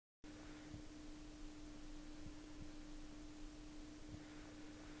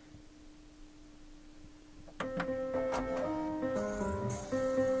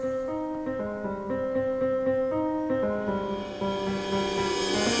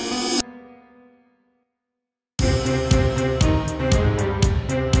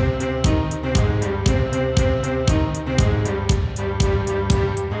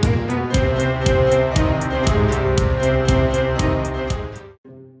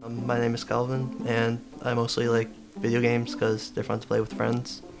My name is Calvin, and I mostly like video games because they're fun to play with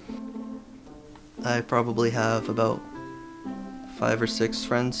friends. I probably have about 5 or 6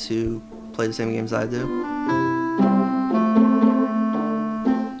 friends who play the same games I do.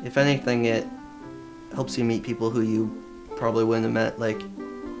 If anything, it helps you meet people who you probably wouldn't have met. Like,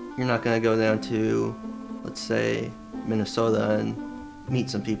 you're not going to go down to, let's say, Minnesota and meet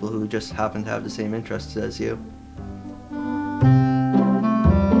some people who just happen to have the same interests as you.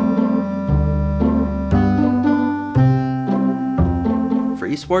 For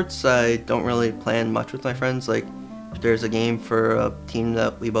esports, I don't really plan much with my friends. Like, if there's a game for a team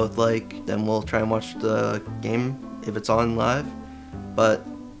that we both like, then we'll try and watch the game if it's on live. But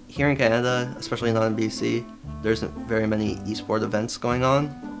here in Canada, especially not in BC, there isn't very many esport events going on,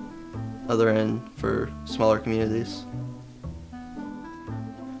 other than for smaller communities.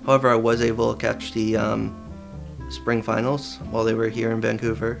 However, I was able to catch the spring finals while they were here in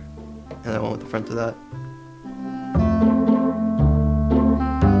Vancouver, and I went with a friend to that.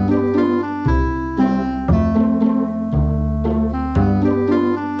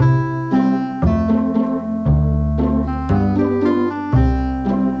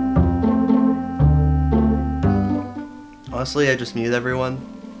 Honestly, I just mute everyone.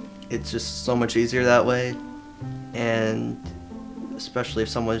 It's just so much easier that way, and especially if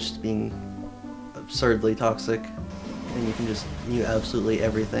someone's just being absurdly toxic, then you can just mute absolutely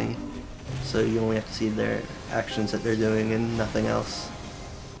everything, so you only have to see their actions that they're doing and nothing else.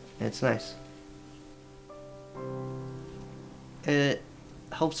 And it's nice. It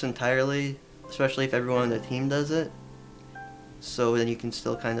helps entirely, especially if everyone on the team does it, so then you can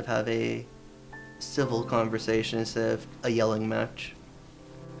still kind of have a civil conversation instead of a yelling match.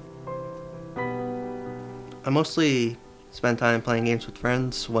 I mostly spend time playing games with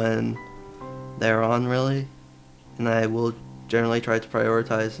friends when they're on, really, and I will generally try to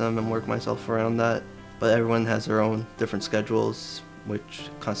prioritize them and work myself around that, but everyone has their own different schedules which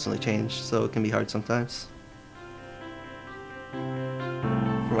constantly change, so it can be hard sometimes.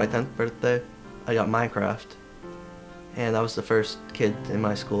 For my 10th birthday, I got Minecraft, and I was the first kid in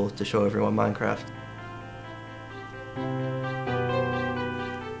my school to show everyone Minecraft.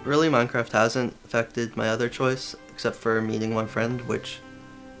 Really, Minecraft hasn't affected my other choice, except for meeting one friend,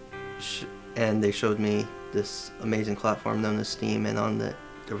 and they showed me this amazing platform known as Steam, and on it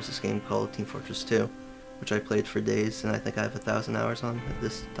there was this game called Team Fortress 2, which I played for days, and I think I have 1,000 hours on at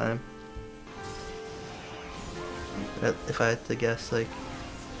this time. If I had to guess, like,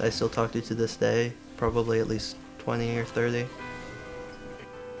 I still talk to this day, probably at least 20 or 30.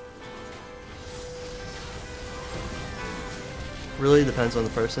 Really depends on the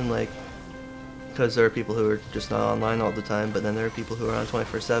person, like, because there are people who are just not online all the time, but then there are people who are on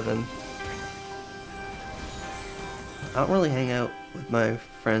 24/7. I don't really hang out with my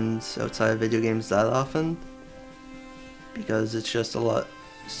friends outside of video games that often, because it's just a lot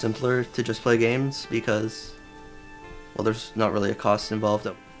simpler to just play games, because, well, there's not really a cost involved.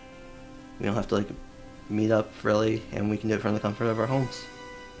 We don't have to, like, meet up, really, and we can do it from the comfort of our homes.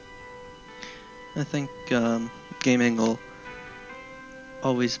 I think gaming will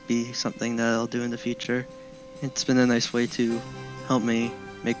always be something that I'll do in the future. It's been a nice way to help me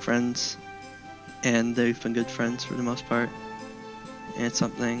make friends, and they've been good friends for the most part. And it's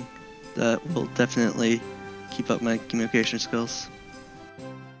something that will definitely keep up my communication skills.